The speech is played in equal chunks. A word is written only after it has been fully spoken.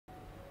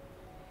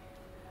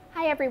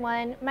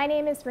everyone, my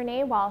name is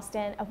Renee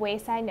Walston of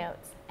Wayside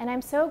Notes, and I'm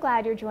so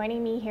glad you're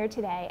joining me here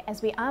today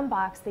as we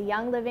unbox the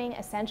Young Living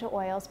Essential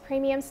Oils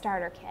Premium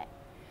Starter Kit.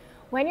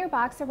 When your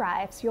box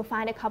arrives, you'll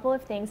find a couple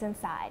of things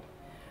inside.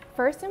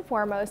 First and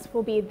foremost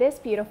will be this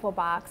beautiful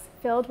box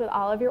filled with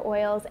all of your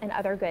oils and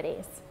other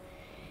goodies.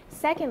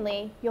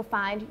 Secondly, you'll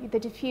find the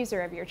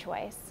diffuser of your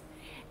choice.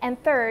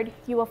 And third,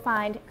 you will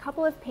find a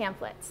couple of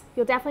pamphlets.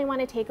 You'll definitely want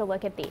to take a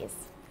look at these.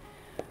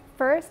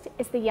 First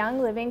is the Young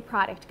Living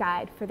Product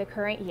Guide for the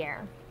current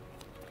year.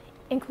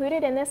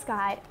 Included in this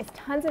guide is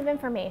tons of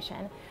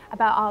information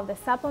about all of the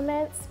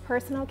supplements,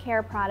 personal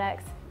care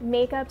products,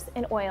 makeups,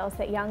 and oils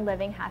that Young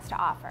Living has to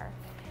offer.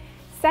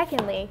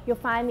 Secondly, you'll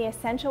find the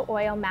Essential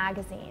Oil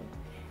Magazine.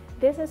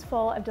 This is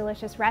full of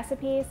delicious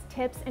recipes,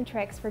 tips, and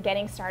tricks for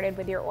getting started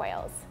with your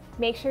oils.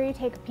 Make sure you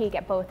take a peek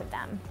at both of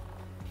them.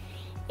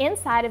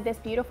 Inside of this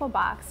beautiful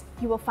box,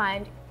 you will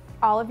find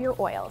all of your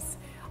oils.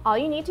 All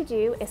you need to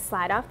do is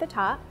slide off the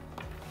top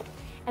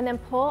and then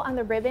pull on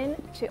the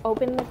ribbon to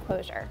open the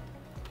closure.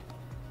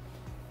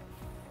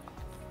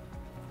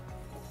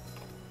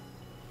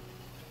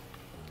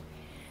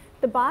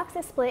 The box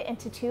is split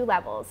into two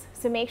levels,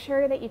 so make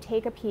sure that you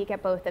take a peek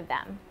at both of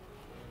them.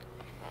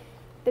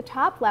 The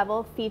top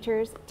level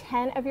features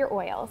 10 of your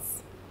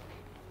oils.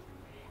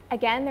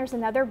 Again, there's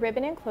another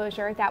ribbon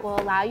enclosure that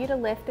will allow you to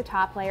lift the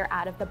top layer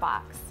out of the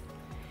box.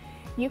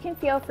 You can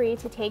feel free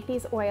to take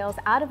these oils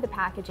out of the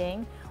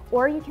packaging,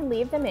 or you can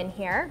leave them in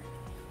here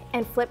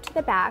and flip to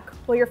the back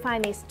where you'll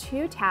find these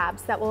two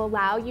tabs that will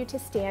allow you to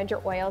stand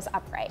your oils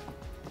upright.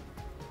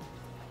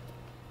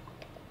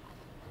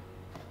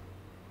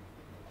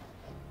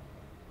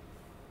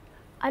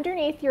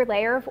 Underneath your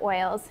layer of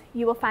oils,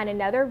 you will find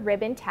another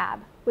ribbon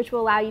tab, which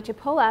will allow you to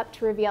pull up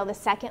to reveal the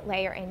second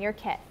layer in your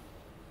kit.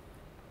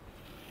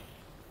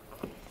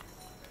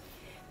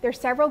 There's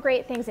several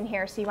great things in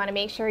here, so you want to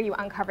make sure you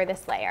uncover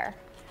this layer.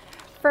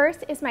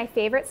 First is my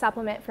favorite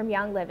supplement from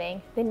Young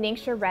Living, the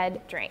Ningxia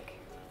Red drink.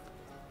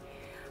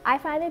 I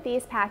find that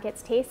these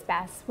packets taste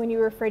best when you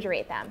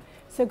refrigerate them,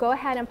 so go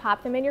ahead and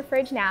pop them in your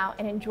fridge now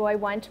and enjoy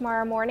one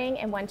tomorrow morning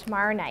and one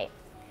tomorrow night.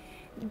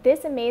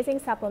 This amazing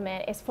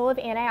supplement is full of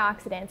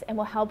antioxidants and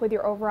will help with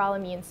your overall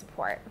immune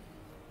support.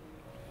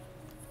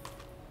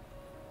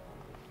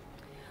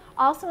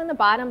 Also in the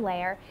bottom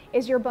layer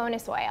is your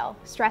bonus oil,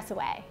 Stress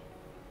Away.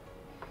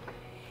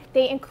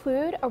 They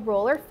include a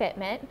roller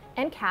fitment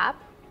and cap,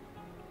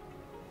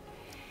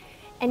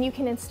 and you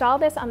can install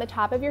this on the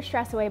top of your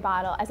Stress Away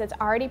bottle as it's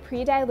already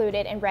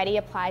pre-diluted and ready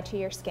applied to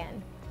your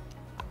skin.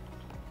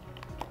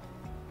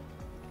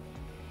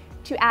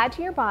 To add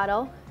to your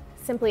bottle,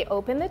 simply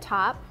open the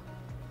top,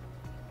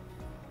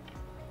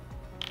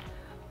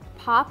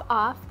 pop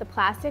off the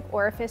plastic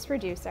orifice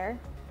reducer,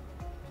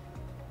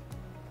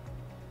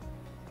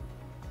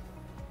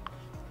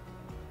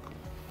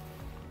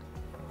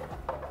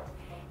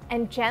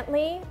 and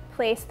gently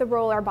place the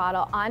roller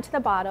bottle onto the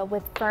bottle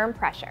with firm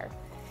pressure.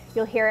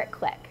 You'll hear it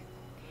click.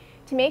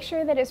 To make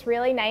sure that it's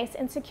really nice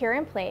and secure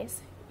in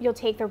place, you'll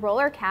take the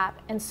roller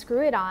cap and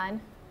screw it on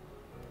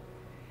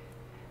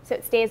so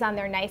it stays on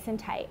there nice and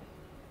tight.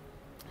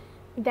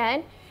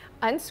 Then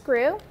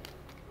unscrew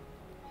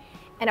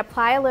and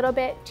apply a little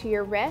bit to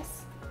your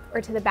wrists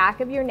or to the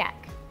back of your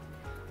neck.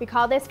 We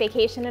call this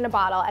vacation in a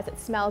bottle as it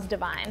smells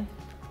divine.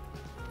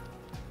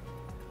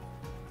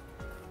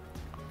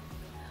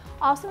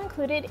 Also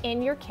included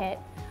in your kit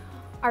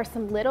are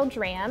some little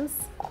drams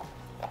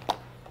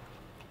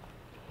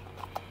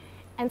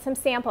and some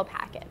sample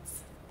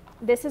packets.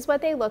 This is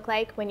what they look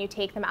like when you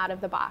take them out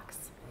of the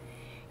box.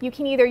 You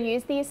can either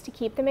use these to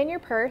keep them in your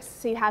purse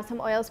so you have some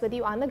oils with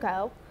you on the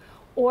go,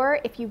 or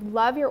if you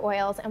love your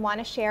oils and want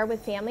to share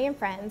with family and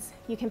friends,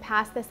 you can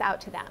pass this out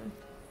to them.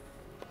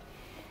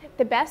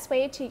 The best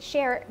way to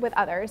share it with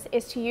others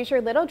is to use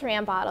your little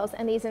dram bottles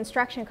and these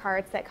instruction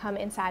cards that come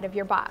inside of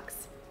your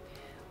box.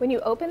 When you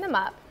open them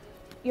up,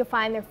 you'll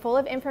find they're full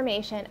of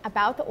information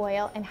about the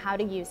oil and how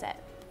to use it.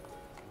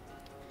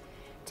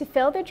 To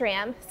fill the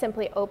dram,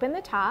 simply open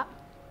the top,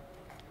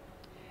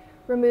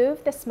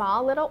 remove the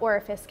small little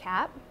orifice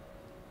cap,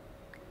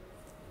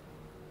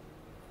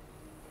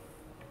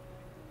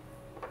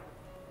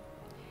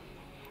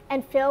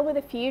 and fill with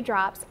a few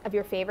drops of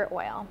your favorite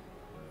oil.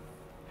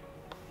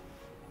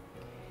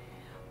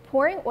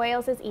 Pouring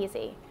oils is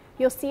easy.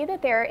 You'll see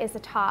that there is a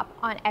top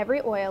on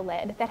every oil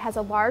lid that has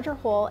a larger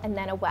hole and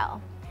then a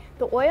well.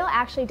 The oil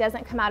actually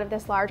doesn't come out of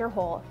this larger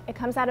hole. It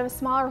comes out of a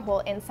smaller hole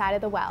inside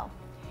of the well.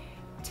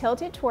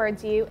 Tilt it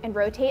towards you and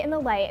rotate in the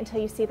light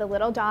until you see the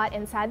little dot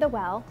inside the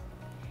well,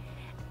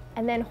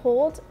 and then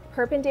hold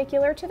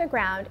perpendicular to the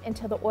ground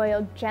until the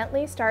oil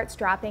gently starts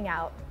dropping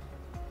out.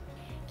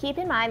 Keep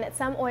in mind that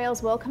some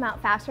oils will come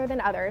out faster than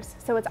others,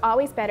 so it's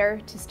always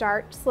better to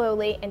start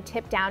slowly and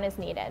tip down as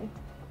needed.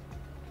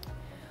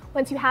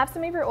 Once you have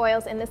some of your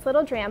oils in this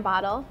little dram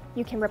bottle,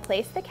 you can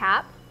replace the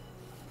cap,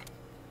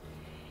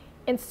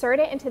 insert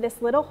it into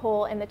this little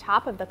hole in the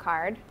top of the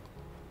card,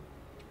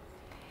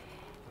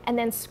 and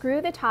then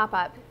screw the top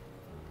up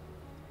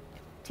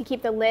to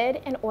keep the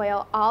lid and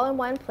oil all in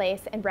one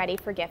place and ready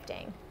for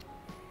gifting.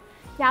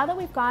 Now that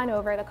we've gone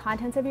over the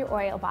contents of your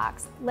oil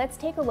box, let's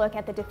take a look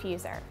at the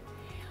diffuser.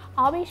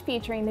 I'll be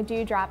featuring the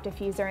Dewdrop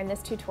diffuser in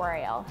this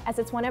tutorial, as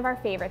it's one of our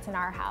favorites in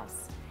our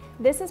house.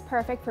 This is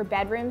perfect for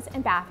bedrooms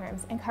and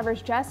bathrooms and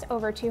covers just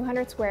over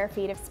 200 square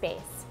feet of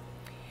space.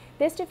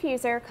 This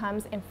diffuser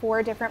comes in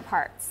 4 different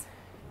parts.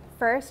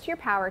 First, your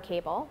power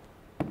cable,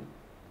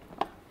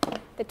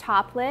 the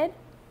top lid,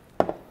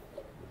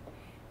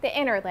 the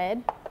inner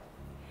lid,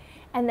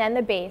 and then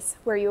the base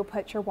where you will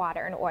put your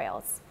water and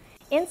oils.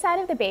 Inside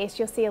of the base,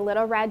 you'll see a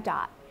little red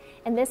dot,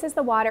 and this is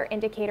the water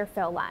indicator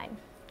fill line.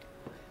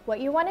 What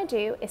you want to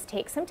do is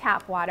take some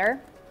tap water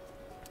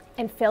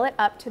and fill it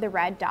up to the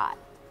red dot.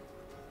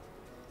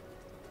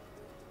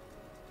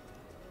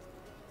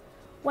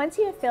 Once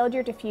you have filled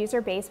your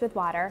diffuser base with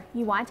water,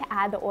 you want to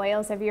add the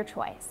oils of your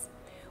choice.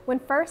 When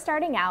first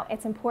starting out,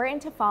 it's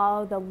important to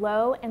follow the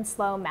low and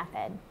slow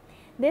method.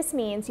 This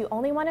means you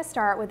only want to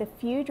start with a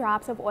few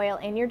drops of oil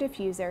in your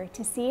diffuser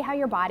to see how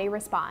your body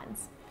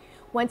responds.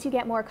 Once you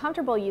get more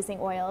comfortable using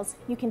oils,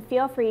 you can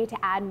feel free to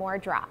add more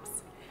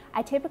drops.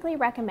 I typically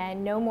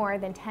recommend no more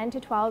than 10 to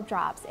 12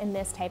 drops in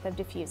this type of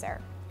diffuser.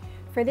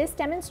 For this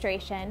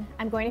demonstration,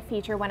 I'm going to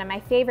feature one of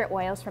my favorite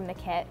oils from the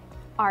kit,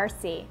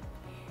 RC.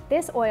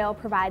 This oil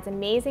provides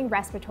amazing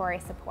respiratory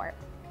support.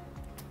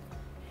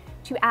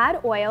 To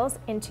add oils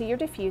into your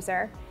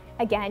diffuser,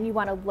 again, you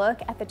want to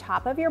look at the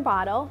top of your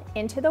bottle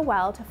into the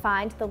well to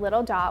find the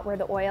little dot where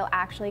the oil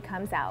actually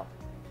comes out.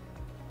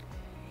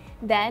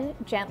 Then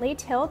gently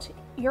tilt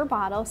your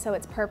bottle so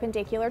it's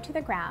perpendicular to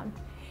the ground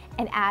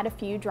and add a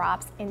few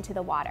drops into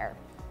the water.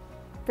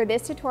 For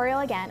this tutorial,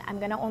 again, I'm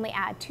going to only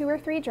add 2 or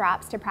 3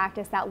 drops to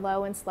practice that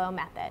low and slow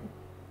method.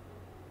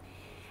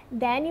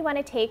 Then you want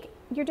to take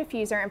your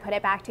diffuser and put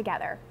it back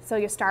together. So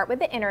you'll start with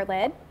the inner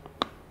lid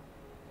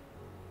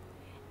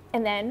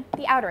and then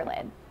the outer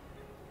lid.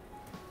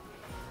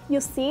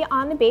 You'll see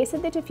on the base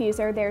of the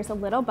diffuser there's a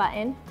little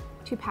button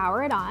to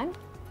power it on,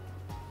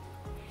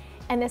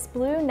 and this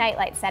blue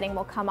nightlight setting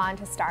will come on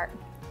to start.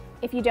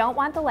 If you don't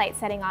want the light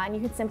setting on,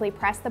 you can simply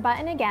press the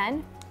button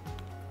again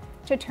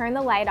to turn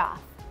the light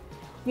off.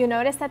 You'll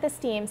notice that the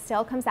steam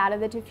still comes out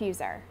of the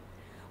diffuser.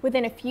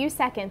 Within a few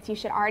seconds, you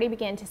should already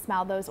begin to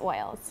smell those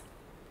oils.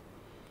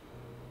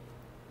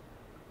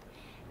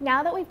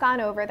 Now that we've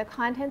gone over the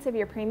contents of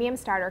your premium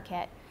starter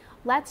kit,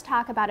 let's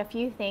talk about a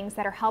few things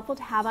that are helpful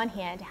to have on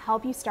hand to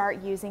help you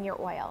start using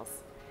your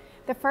oils.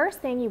 The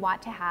first thing you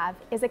want to have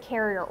is a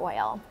carrier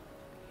oil.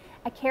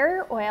 A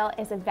carrier oil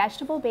is a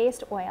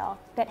vegetable-based oil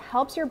that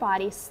helps your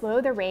body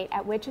slow the rate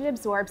at which it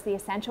absorbs the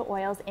essential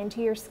oils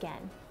into your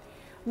skin.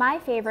 My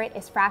favorite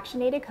is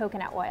fractionated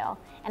coconut oil,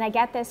 and I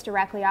get this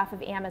directly off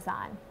of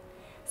Amazon.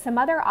 Some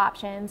other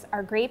options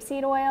are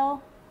grapeseed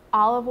oil,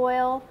 olive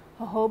oil,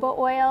 jojoba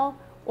oil,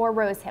 or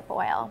rosehip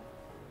oil.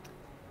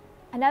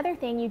 Another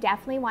thing you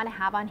definitely want to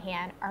have on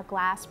hand are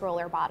glass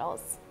roller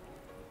bottles.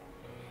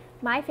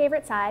 My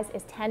favorite size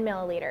is 10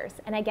 milliliters,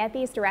 and I get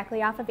these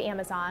directly off of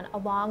Amazon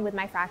along with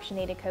my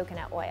fractionated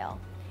coconut oil.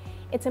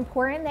 It's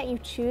important that you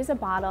choose a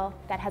bottle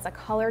that has a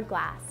colored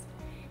glass.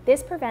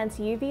 This prevents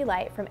UV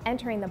light from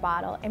entering the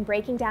bottle and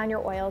breaking down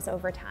your oils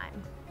over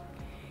time.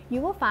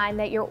 You will find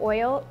that your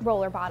oil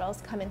roller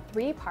bottles come in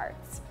 3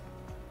 parts.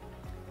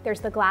 There's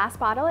the glass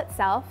bottle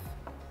itself,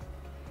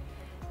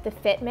 the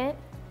fitment,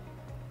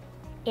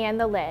 and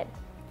the lid.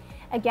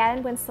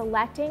 Again, when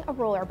selecting a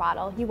roller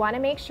bottle, you want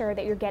to make sure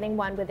that you're getting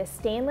one with a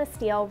stainless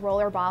steel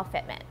roller ball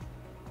fitment.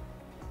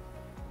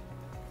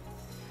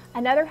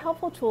 Another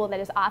helpful tool that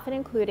is often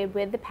included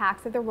with the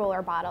packs of the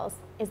roller bottles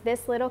is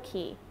this little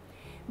key.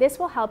 This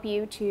will help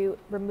you to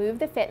remove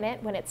the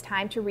fitment when it's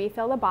time to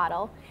refill the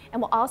bottle,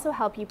 and will also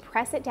help you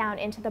press it down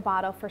into the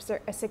bottle for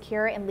a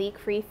secure and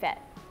leak-free fit.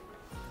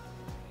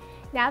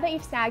 Now that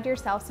you've snagged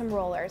yourself some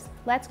rollers,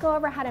 let's go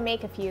over how to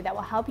make a few that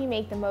will help you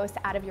make the most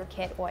out of your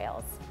kit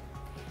oils.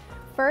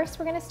 First,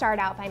 we're going to start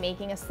out by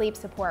making a sleep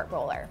support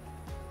roller.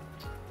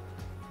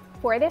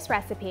 For this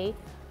recipe,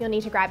 you'll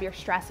need to grab your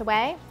Stress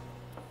Away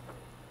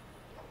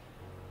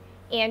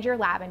and your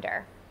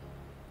lavender.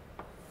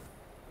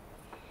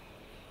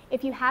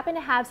 If you happen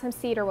to have some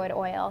cedarwood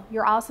oil,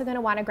 you're also going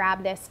to want to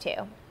grab this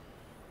too.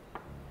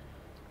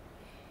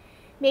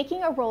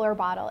 Making a roller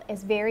bottle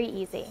is very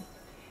easy.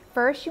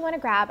 First, you want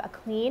to grab a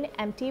clean,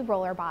 empty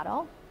roller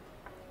bottle,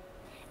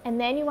 and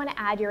then you want to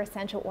add your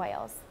essential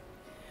oils.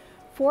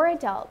 For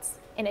adults,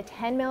 in a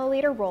 10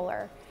 milliliter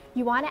roller,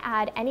 you want to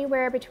add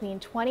anywhere between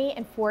 20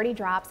 and 40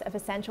 drops of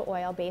essential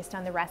oil based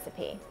on the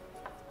recipe.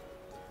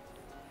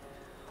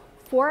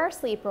 For our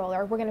sleep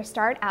roller, we're going to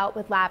start out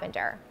with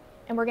lavender,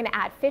 and we're going to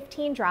add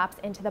 15 drops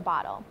into the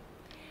bottle.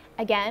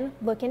 Again,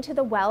 look into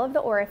the well of the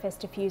orifice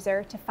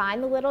diffuser to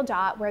find the little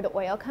dot where the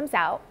oil comes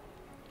out.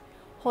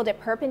 Hold it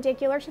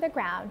perpendicular to the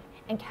ground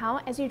and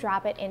count as you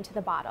drop it into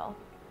the bottle.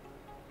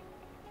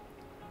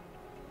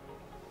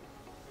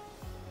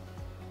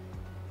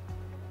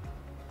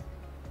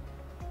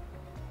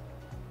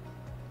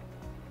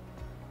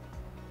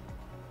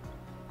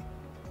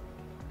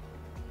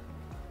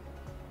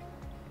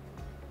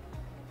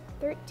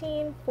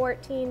 (13,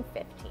 14,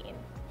 15).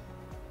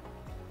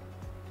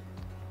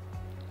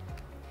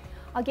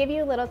 I'll give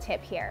you a little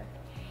tip here.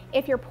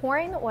 If you're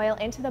pouring the oil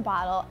into the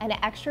bottle and an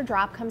extra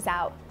drop comes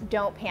out,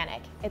 don't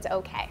panic, it's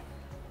okay.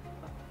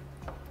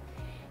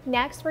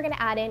 Next, we're going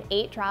to add in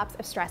 8 drops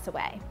of Stress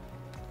Away.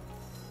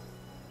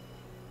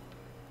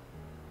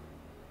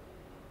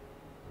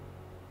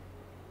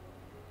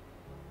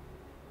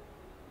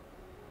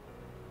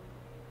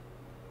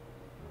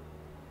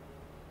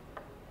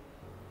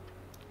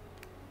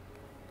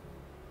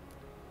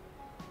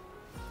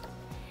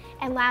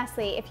 And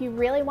lastly, if you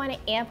really want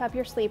to amp up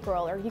your sleep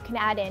roller, you can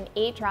add in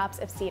 8 drops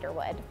of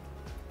Cedarwood.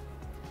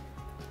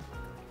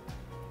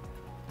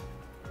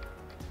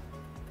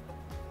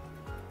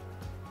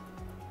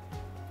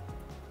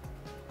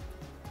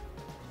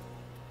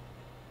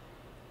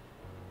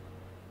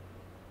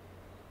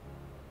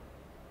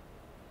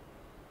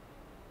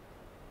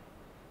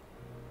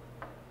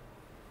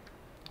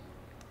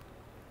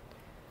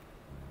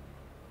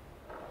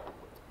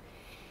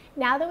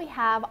 Now that we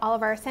have all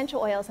of our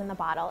essential oils in the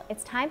bottle,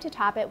 it's time to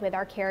top it with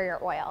our carrier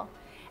oil.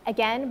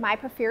 Again, my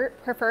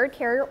preferred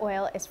carrier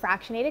oil is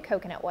fractionated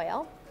coconut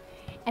oil,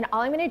 and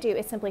all I'm going to do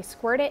is simply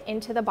squirt it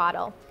into the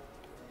bottle.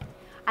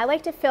 I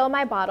like to fill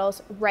my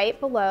bottles right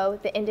below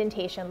the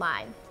indentation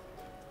line.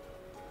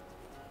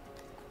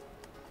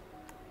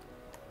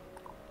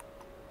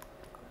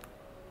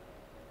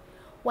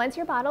 Once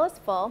your bottle is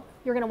full,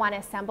 you're going to want to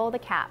assemble the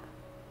cap.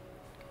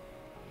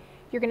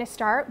 You're going to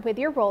start with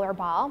your roller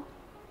ball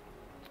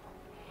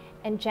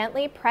and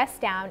gently press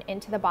down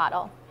into the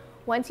bottle.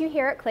 Once you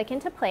hear it click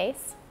into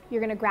place, you're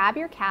going to grab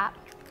your cap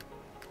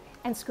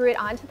and screw it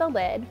onto the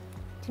lid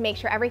to make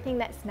sure everything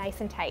that's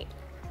nice and tight.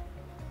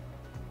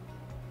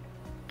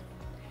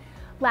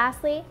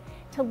 Lastly,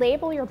 to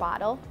label your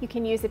bottle, you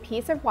can use a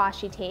piece of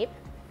washi tape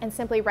and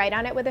simply write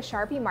on it with a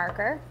Sharpie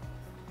marker,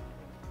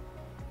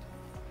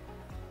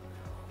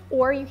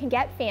 or you can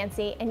get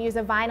fancy and use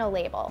a vinyl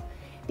label.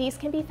 These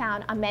can be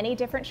found on many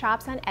different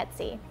shops on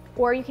Etsy,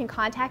 or you can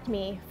contact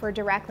me for a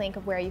direct link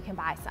of where you can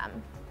buy some.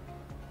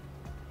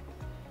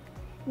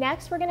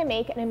 Next, we're going to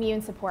make an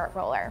immune support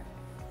roller.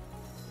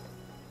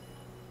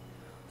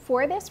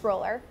 For this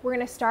roller, we're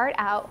going to start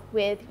out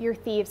with your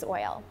thieves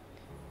oil.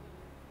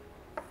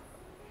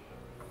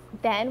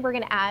 Then we're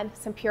going to add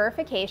some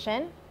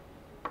purification,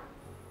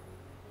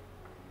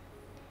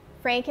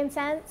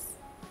 frankincense,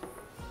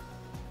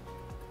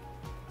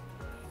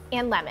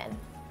 and lemon.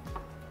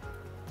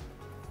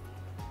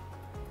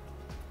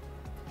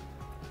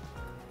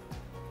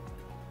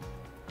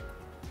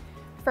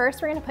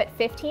 First, we're going to put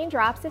 15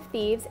 drops of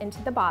thieves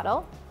into the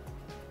bottle.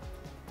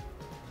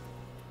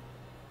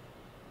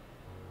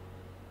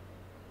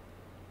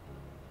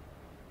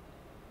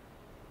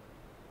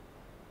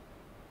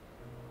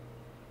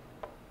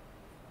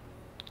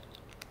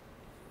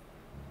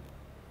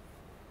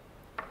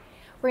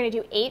 We're going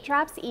to do 8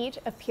 drops each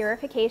of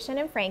purification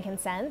and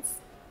frankincense.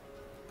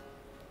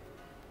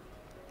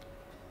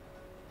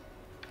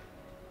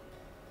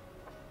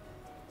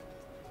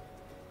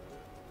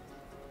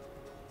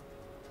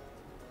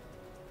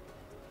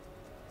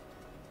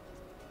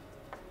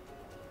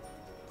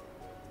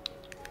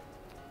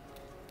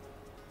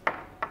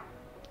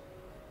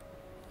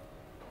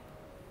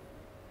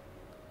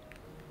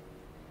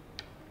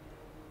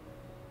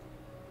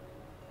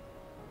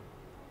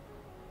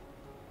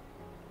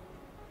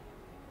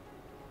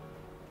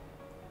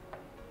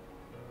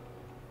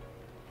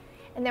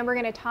 And then we're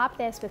going to top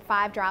this with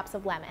 5 drops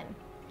of lemon.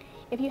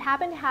 If you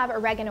happen to have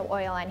oregano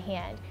oil on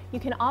hand, you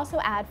can also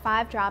add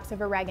 5 drops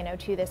of oregano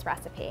to this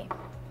recipe.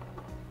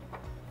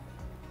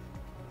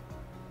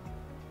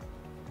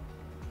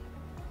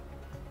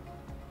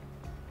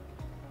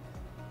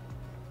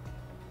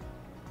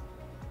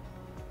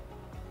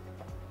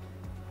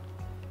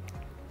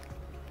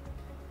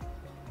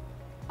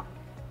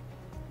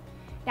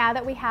 Now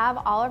that we have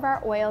all of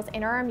our oils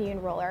in our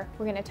immune roller,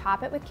 we're going to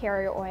top it with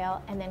carrier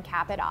oil and then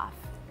cap it off.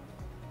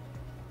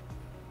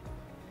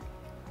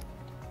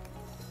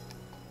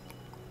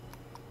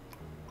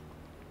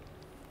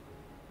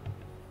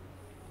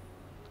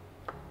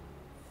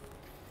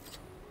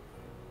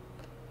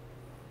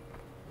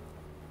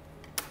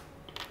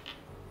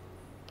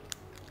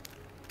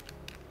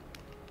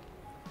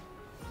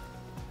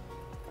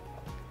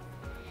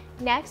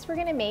 Next, we're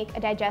going to make a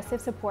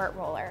digestive support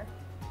roller.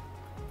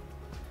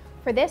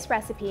 For this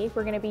recipe,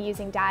 we're going to be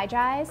using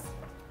digize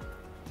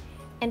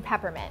and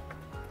peppermint.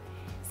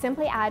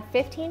 Simply add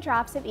 15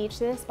 drops of each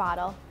to this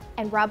bottle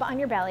and rub on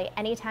your belly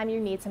anytime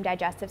you need some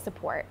digestive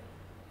support.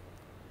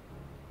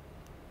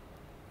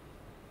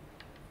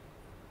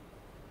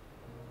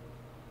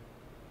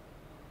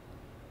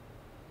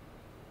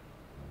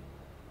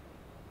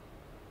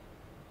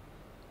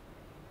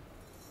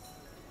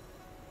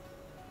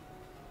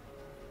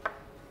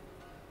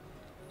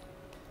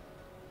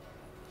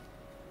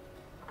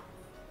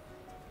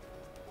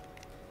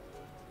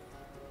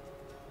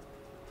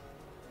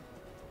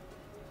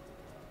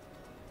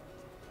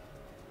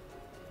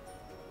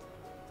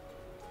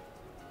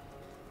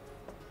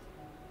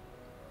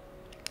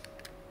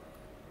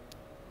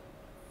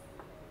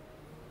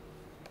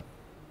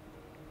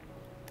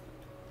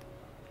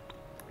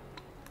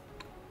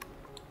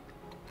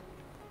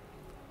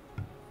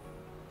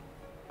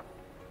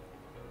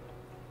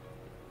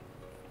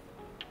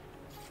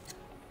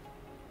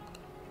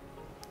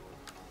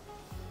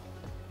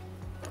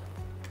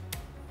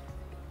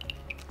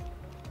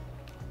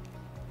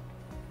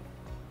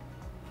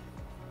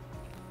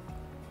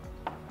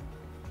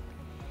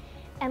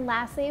 And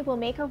lastly, we'll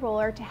make a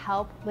roller to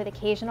help with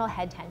occasional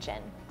head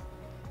tension.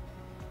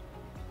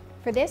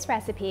 For this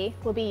recipe,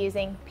 we'll be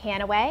using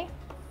Panaway,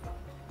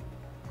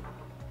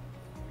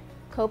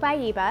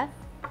 copaiba,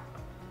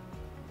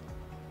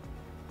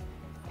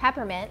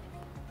 peppermint,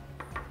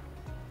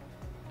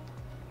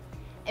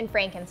 and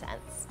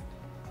frankincense.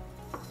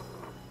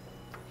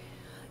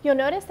 You'll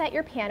notice that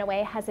your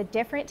Panaway has a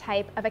different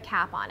type of a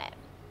cap on it.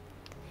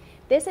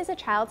 This is a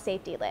child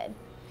safety lid.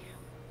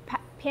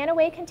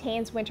 Panaway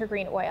contains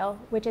wintergreen oil,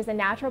 which is a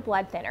natural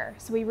blood thinner,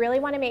 so we really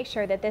want to make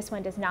sure that this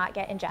one does not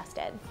get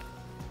ingested.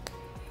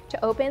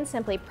 To open,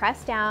 simply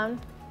press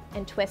down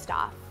and twist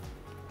off.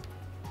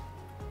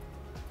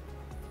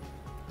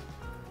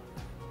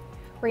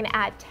 We're going to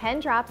add 10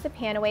 drops of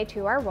Panaway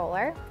to our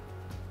roller.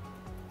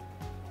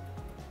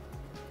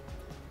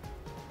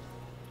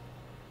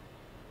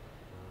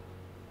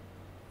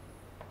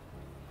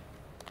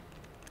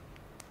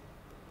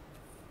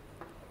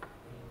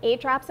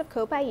 Eight drops of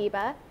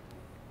copaiba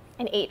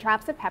and 8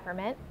 drops of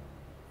peppermint.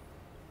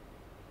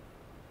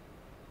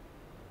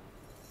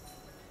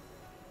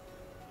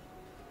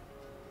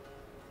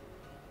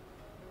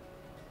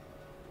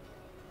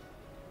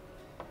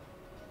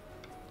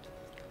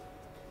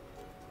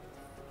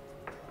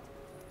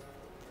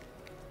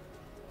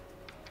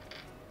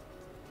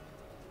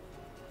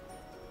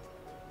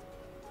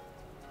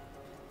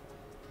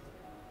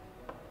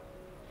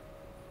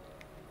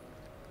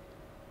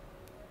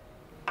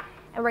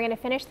 And we're going to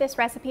finish this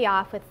recipe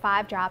off with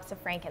 5 drops of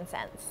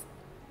frankincense.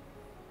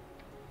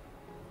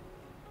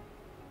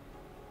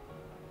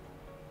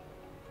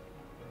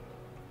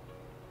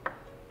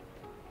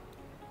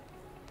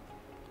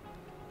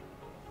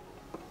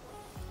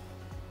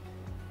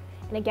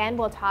 And again,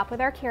 we'll top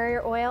with our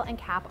carrier oil and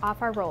cap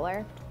off our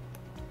roller.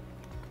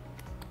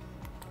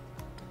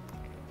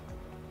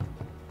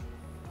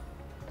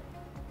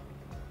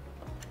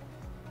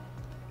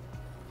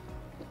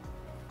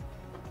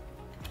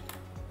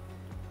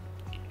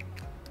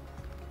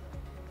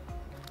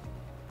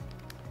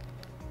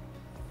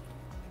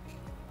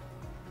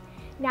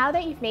 Now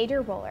that you've made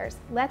your rollers,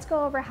 let's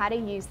go over how to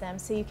use them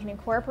so you can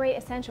incorporate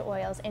essential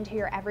oils into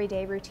your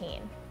everyday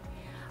routine.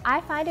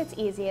 I find it's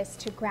easiest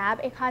to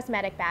grab a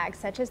cosmetic bag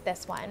such as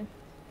this one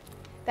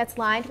that's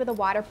lined with a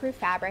waterproof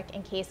fabric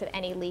in case of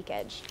any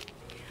leakage.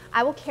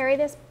 I will carry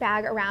this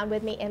bag around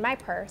with me in my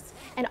purse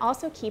and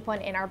also keep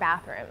one in our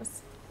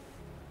bathrooms.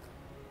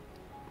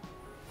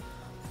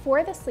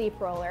 For the sleep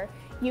roller,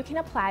 you can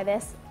apply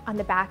this on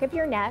the back of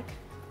your neck,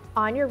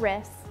 on your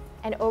wrists,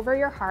 and over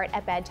your heart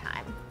at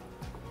bedtime.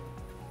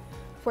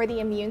 For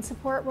the immune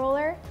support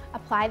roller,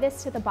 apply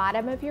this to the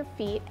bottom of your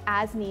feet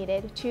as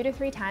needed 2 to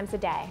 3 times a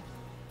day.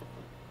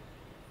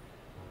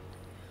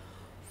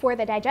 For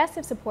the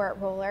digestive support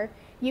roller,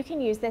 you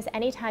can use this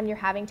anytime you're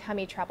having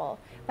tummy trouble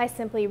by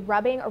simply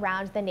rubbing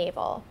around the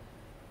navel.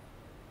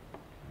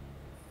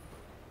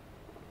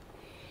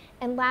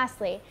 And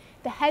lastly,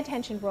 the head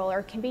tension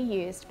roller can be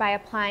used by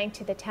applying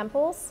to the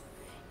temples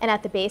and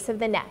at the base of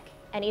the neck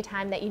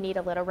anytime that you need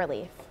a little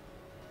relief.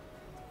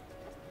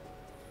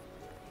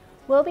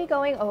 We'll be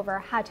going over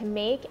how to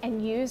make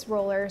and use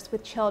rollers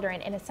with children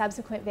in a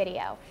subsequent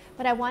video,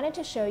 but I wanted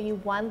to show you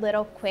one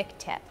little quick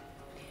tip.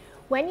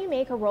 When you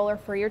make a roller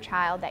for your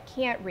child that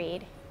can't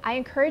read, I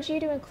encourage you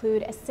to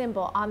include a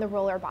symbol on the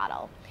roller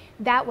bottle.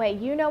 That way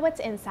you know what's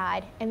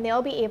inside and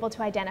they'll be able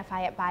to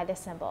identify it by the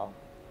symbol.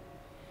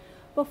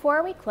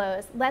 Before we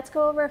close, let's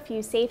go over a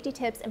few safety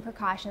tips and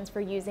precautions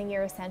for using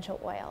your essential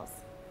oils.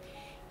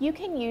 You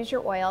can use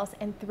your oils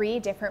in 3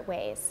 different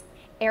ways: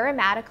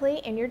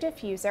 aromatically in your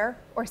diffuser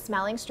or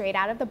smelling straight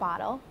out of the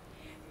bottle,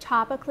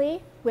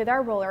 topically with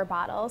our roller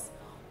bottles,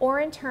 or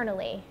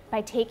internally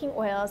by taking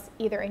oils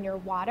either in your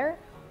water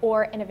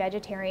or in a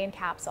vegetarian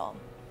capsule.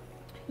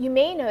 You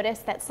may notice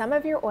that some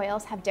of your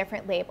oils have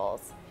different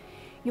labels.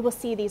 You will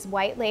see these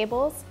white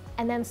labels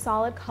and then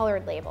solid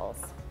colored labels.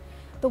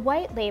 The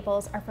white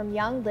labels are from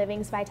Young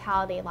Living's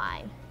Vitality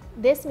line.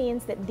 This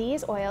means that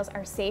these oils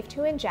are safe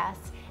to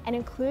ingest and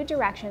include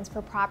directions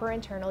for proper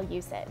internal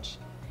usage.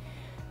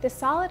 The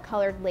solid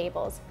colored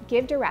labels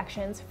give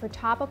directions for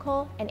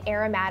topical and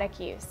aromatic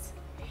use.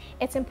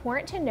 It's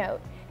important to note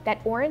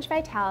that Orange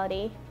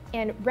Vitality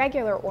and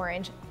regular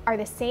orange are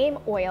the same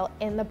oil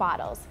in the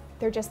bottles.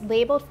 They're just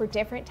labeled for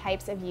different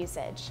types of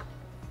usage.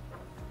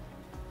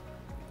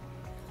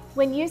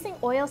 When using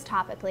oils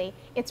topically,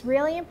 it's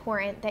really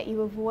important that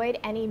you avoid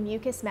any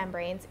mucous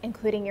membranes,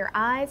 including your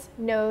eyes,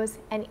 nose,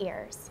 and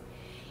ears.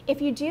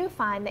 If you do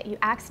find that you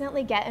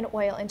accidentally get an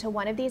oil into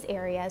one of these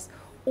areas,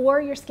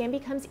 or your skin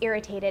becomes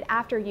irritated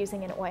after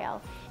using an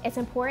oil, it's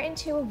important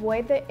to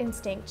avoid the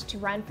instinct to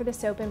run for the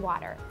soap and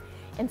water.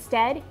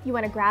 Instead, you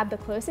want to grab the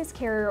closest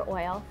carrier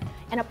oil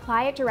and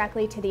apply it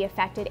directly to the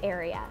affected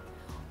area.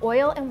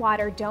 Oil and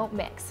water don't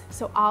mix,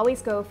 so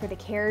always go for the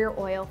carrier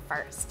oil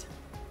first.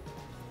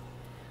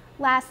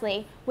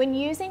 Lastly, when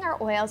using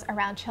our oils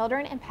around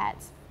children and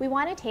pets, we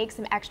want to take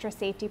some extra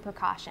safety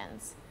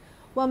precautions.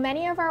 While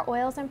many of our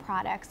oils and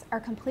products are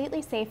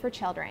completely safe for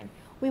children,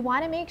 we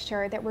want to make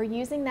sure that we're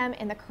using them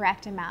in the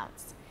correct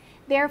amounts.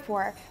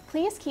 Therefore,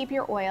 please keep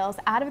your oils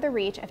out of the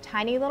reach of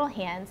tiny little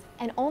hands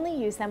and only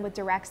use them with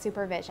direct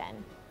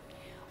supervision.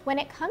 When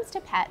it comes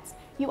to pets,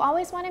 you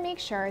always want to make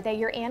sure that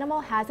your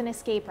animal has an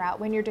escape route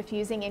when you're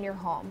diffusing in your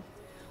home.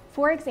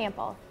 For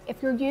example,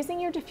 if you're using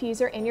your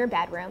diffuser in your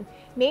bedroom,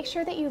 make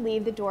sure that you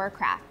leave the door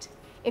cracked.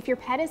 If your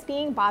pet is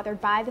being bothered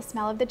by the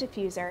smell of the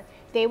diffuser,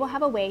 they will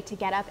have a way to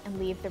get up and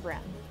leave the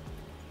room.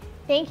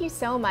 Thank you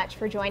so much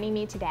for joining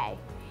me today.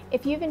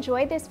 If you've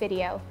enjoyed this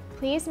video,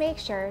 please make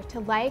sure to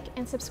like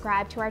and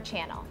subscribe to our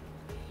channel.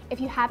 If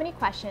you have any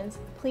questions,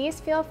 please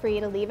feel free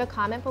to leave a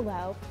comment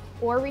below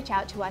or reach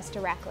out to us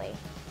directly.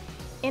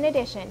 In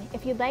addition,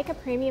 if you'd like a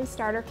premium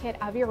starter kit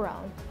of your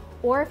own,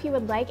 or if you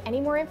would like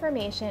any more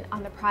information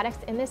on the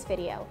products in this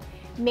video,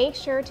 make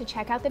sure to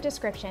check out the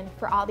description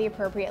for all the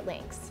appropriate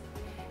links.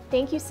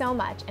 Thank you so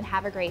much and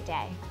have a great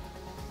day.